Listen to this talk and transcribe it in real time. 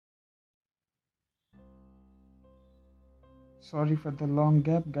Sorry for the long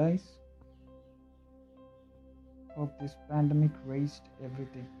gap, guys. Hope this pandemic raised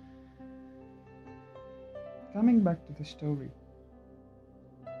everything. Coming back to the story,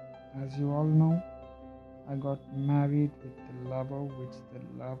 as you all know, I got married with the lover which the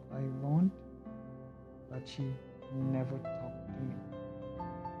love I want, but she never talked to me.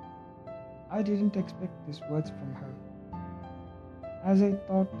 I didn't expect these words from her, as I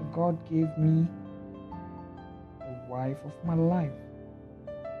thought the God gave me the wife of my life.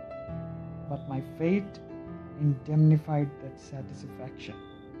 But my fate indemnified that satisfaction.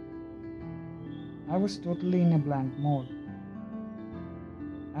 I was totally in a blank mode,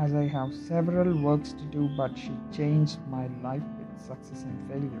 as I have several works to do, but she changed my life with success and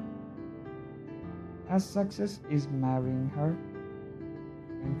failure. As success is marrying her,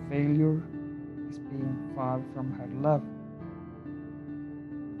 and failure is being far from her love.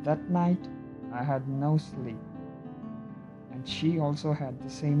 That night I had no sleep, and she also had the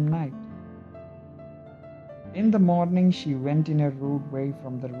same night. In the morning, she went in a rude way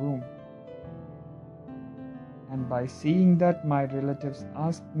from the room, and by seeing that, my relatives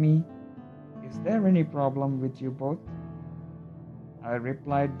asked me, "Is there any problem with you both?" I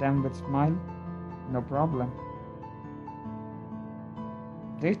replied them with smile, "No problem."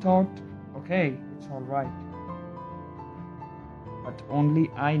 They thought, okay, it's all right. But only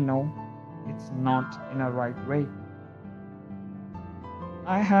I know it's not in a right way.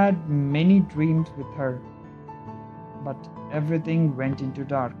 I had many dreams with her, but everything went into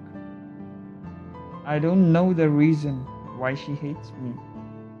dark. I don't know the reason why she hates me.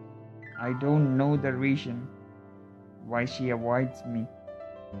 I don't know the reason why she avoids me.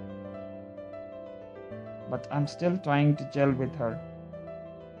 But I'm still trying to gel with her.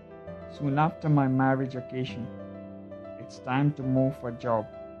 Soon after my marriage occasion, it's time to move for job.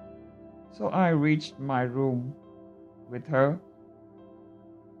 So I reached my room with her,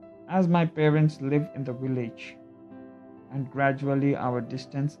 as my parents live in the village, and gradually our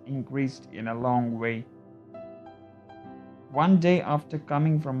distance increased in a long way. One day after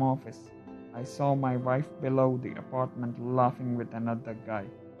coming from office, I saw my wife below the apartment laughing with another guy.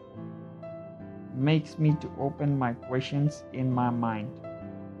 Makes me to open my questions in my mind.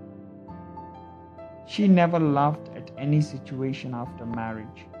 She never laughed at any situation after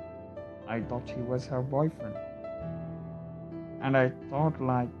marriage. I thought he was her boyfriend. And I thought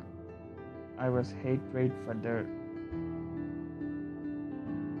like I was hatred for the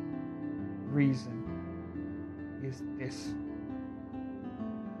reason is this.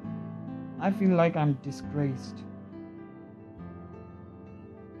 I feel like I'm disgraced.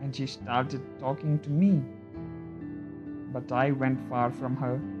 And she started talking to me. But I went far from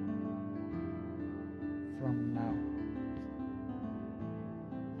her